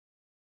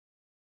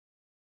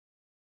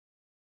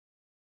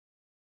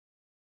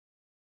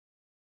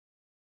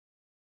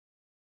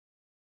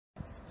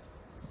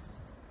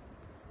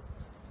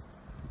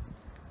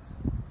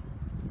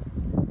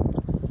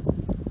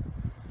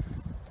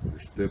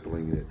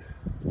stippling it.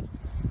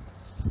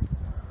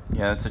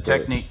 Yeah, it's a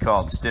technique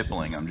called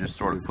stippling. I'm just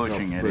sort of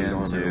pushing it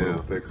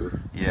into,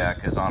 yeah,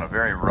 because on a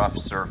very rough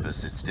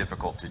surface, it's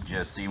difficult to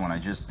just see. When I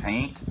just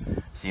paint,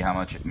 see how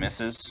much it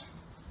misses.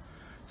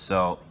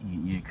 So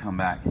you come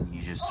back and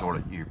you just sort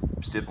of, your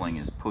stippling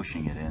is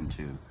pushing it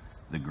into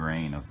the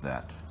grain of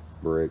that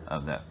brick,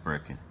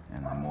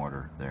 and the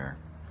mortar there,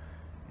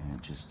 and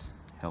it just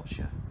helps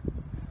you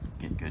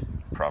get good,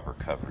 proper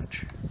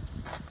coverage.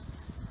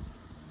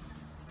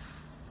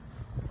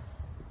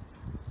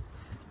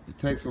 It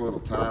takes a little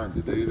time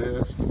to do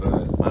this,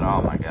 but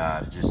oh my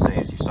God, it just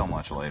saves you so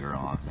much later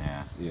on,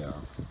 man. Yeah,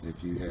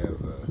 if you have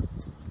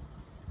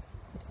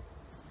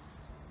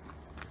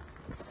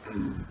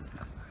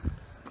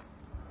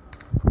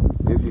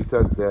if you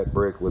touch that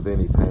brick with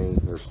any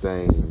paint or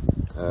stain,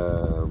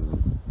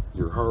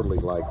 you're hardly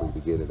likely to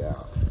get it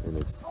out, and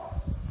it's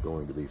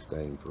going to be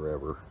stained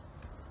forever.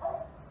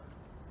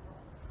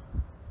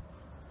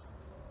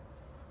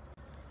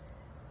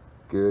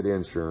 Good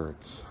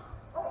insurance.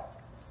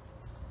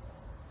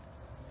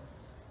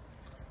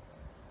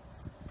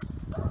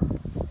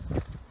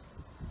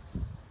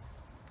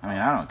 I mean,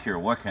 I don't care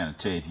what kind of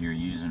tape you're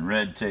using,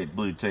 red tape,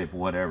 blue tape,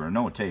 whatever.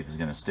 No tape is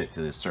going to stick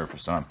to this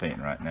surface I'm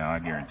painting right now, I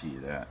guarantee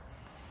you that.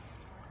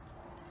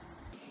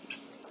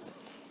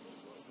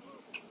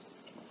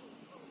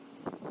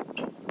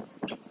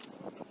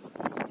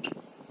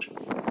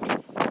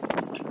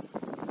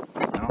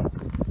 Well,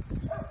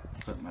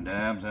 put my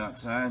dabs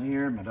outside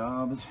here, my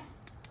daubs.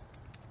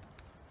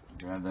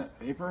 Grab that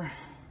paper.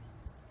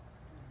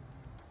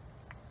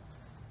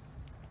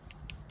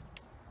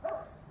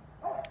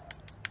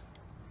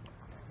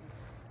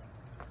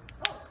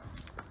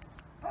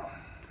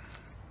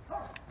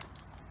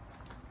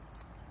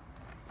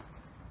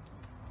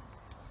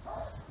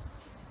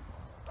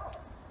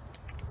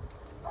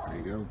 There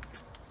you go.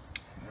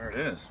 There it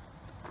is.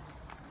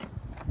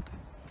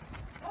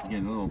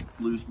 Getting a little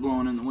loose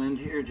blowing in the wind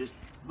here, just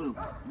boom,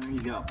 there you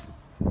go.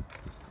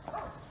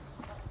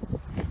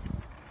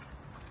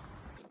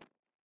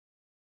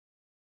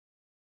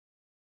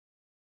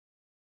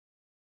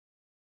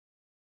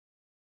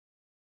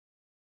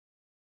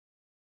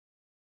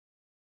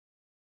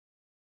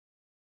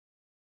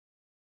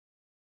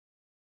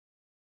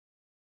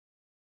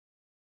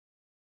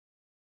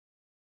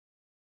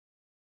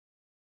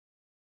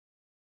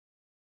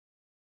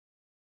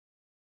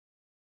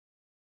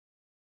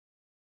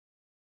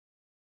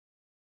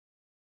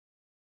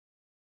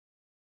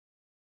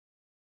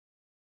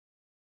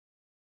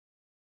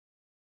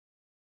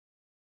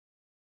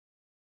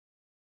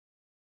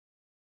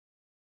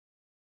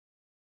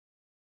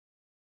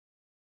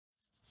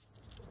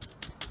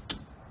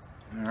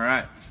 All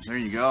right, there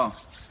you go.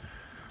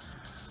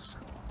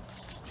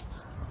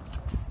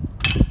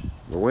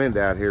 The wind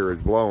out here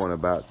is blowing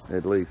about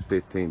at least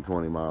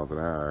 15-20 miles an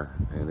hour,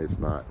 and it's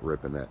not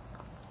ripping that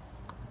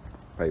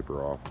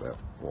paper off that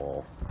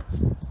wall,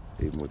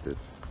 even with this.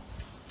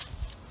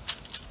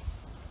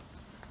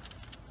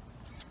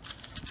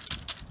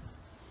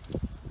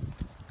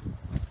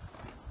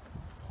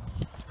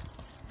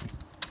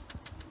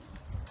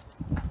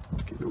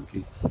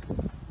 Okie-dokie.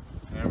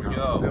 There we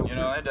go. You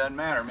know, it doesn't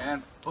matter,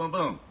 man. Boom,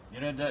 boom. You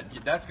know,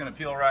 that's going to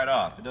peel right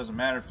off. It doesn't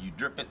matter if you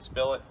drip it,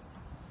 spill it.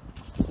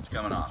 It's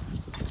coming off.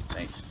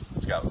 Thanks.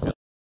 Let's go.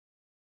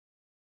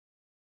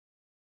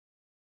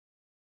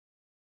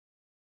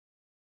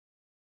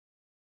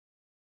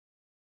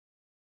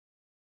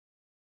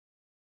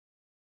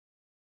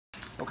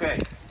 Okay.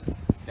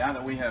 Now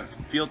that we have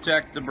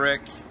Peel-Tek the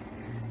brick,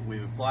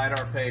 we've applied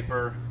our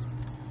paper,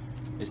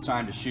 it's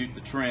time to shoot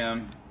the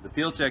trim. The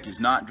Peel-Tek is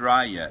not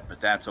dry yet,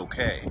 but that's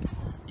okay.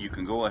 You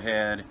can go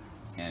ahead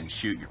and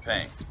shoot your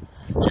paint.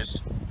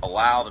 Just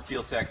allow the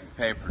Peel-Tek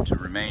paper to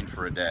remain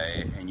for a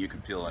day, and you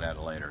can peel it at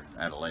a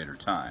later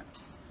time,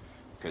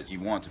 because you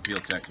want the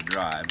Peel-Tek to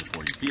dry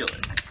before you peel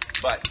it.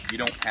 But you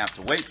don't have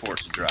to wait for it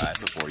to dry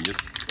before you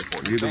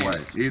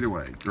paint. Either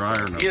way, dry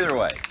or not. Either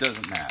way,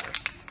 doesn't matter.